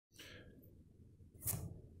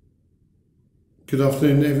Good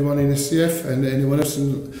afternoon everyone in SCF and anyone else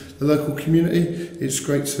in the local community. It's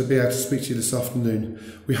great to be able to speak to you this afternoon.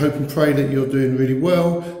 We hope and pray that you're doing really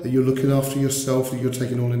well, that you're looking after yourself, that you're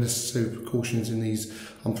taking all the necessary precautions in these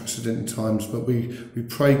unprecedented times, but we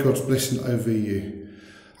pray God's blessing over you.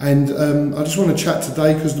 And I just want to chat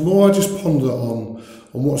today because the more I just ponder on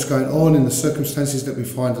what's going on in the circumstances that we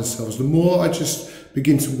find ourselves, the more I just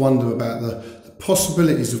begin to wonder about the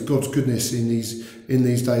possibilities of God's goodness in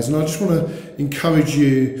these days. And I just want to encourage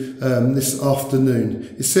you this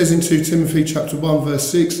afternoon. It says in 2 Timothy chapter 1 verse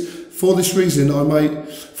 6, For this reason I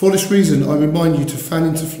remind you to fan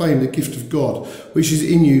into flame the gift of God, which is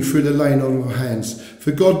in you through the laying on of our hands.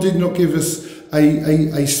 For God did not give us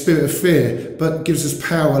a spirit of fear, but gives us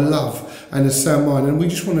power, love and a sound mind. And we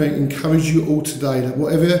just want to encourage you all today that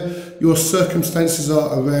whatever your circumstances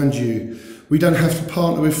are around you, we don't have to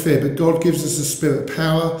partner with fear, but God gives us a spirit of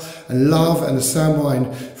power and love and a sound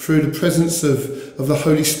mind through the presence of the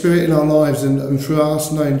Holy Spirit in our lives and through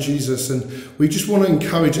us knowing Jesus. And we just want to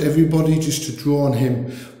encourage everybody just to draw on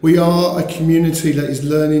Him. We are a community that is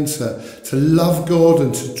learning to love God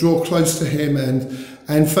and to draw close to Him.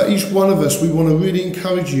 And for each one of us, we want to really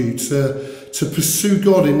encourage you to pursue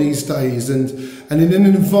God in these days. And in an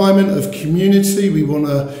environment of community, we want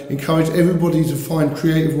to encourage everybody to find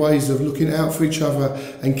creative ways of looking out for each other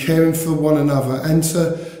and caring for one another, and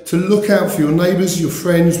to look out for your neighbours, your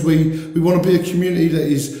friends. We want to be a community that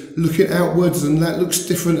is looking outwards, and that looks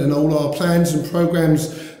different, and all our plans and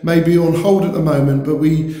programmes may be on hold at the moment, but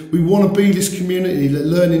we want to be this community that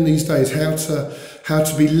learn in these days how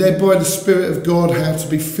to be led by the Spirit of God, how to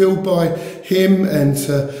be filled by Him, and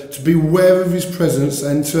to be aware of His presence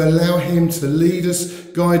and to allow Him to lead us,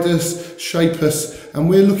 guide us, shape us. And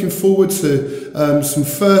we're looking forward to some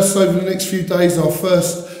firsts over the next few days, our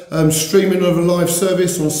first streaming of a live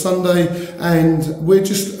service on Sunday, and we're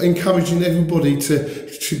just encouraging everybody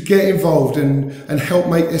to get involved and help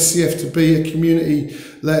make SCF to be a community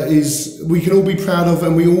that we can all be proud of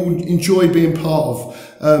and we all enjoy being part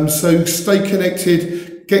of. So stay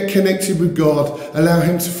connected, get connected with God, allow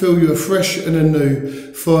Him to fill you afresh and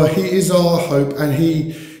anew, for He is our hope and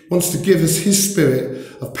He wants to give us His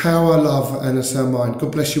spirit of power, love and a sound mind.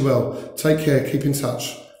 God bless you well. Take care, keep in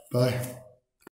touch. Bye.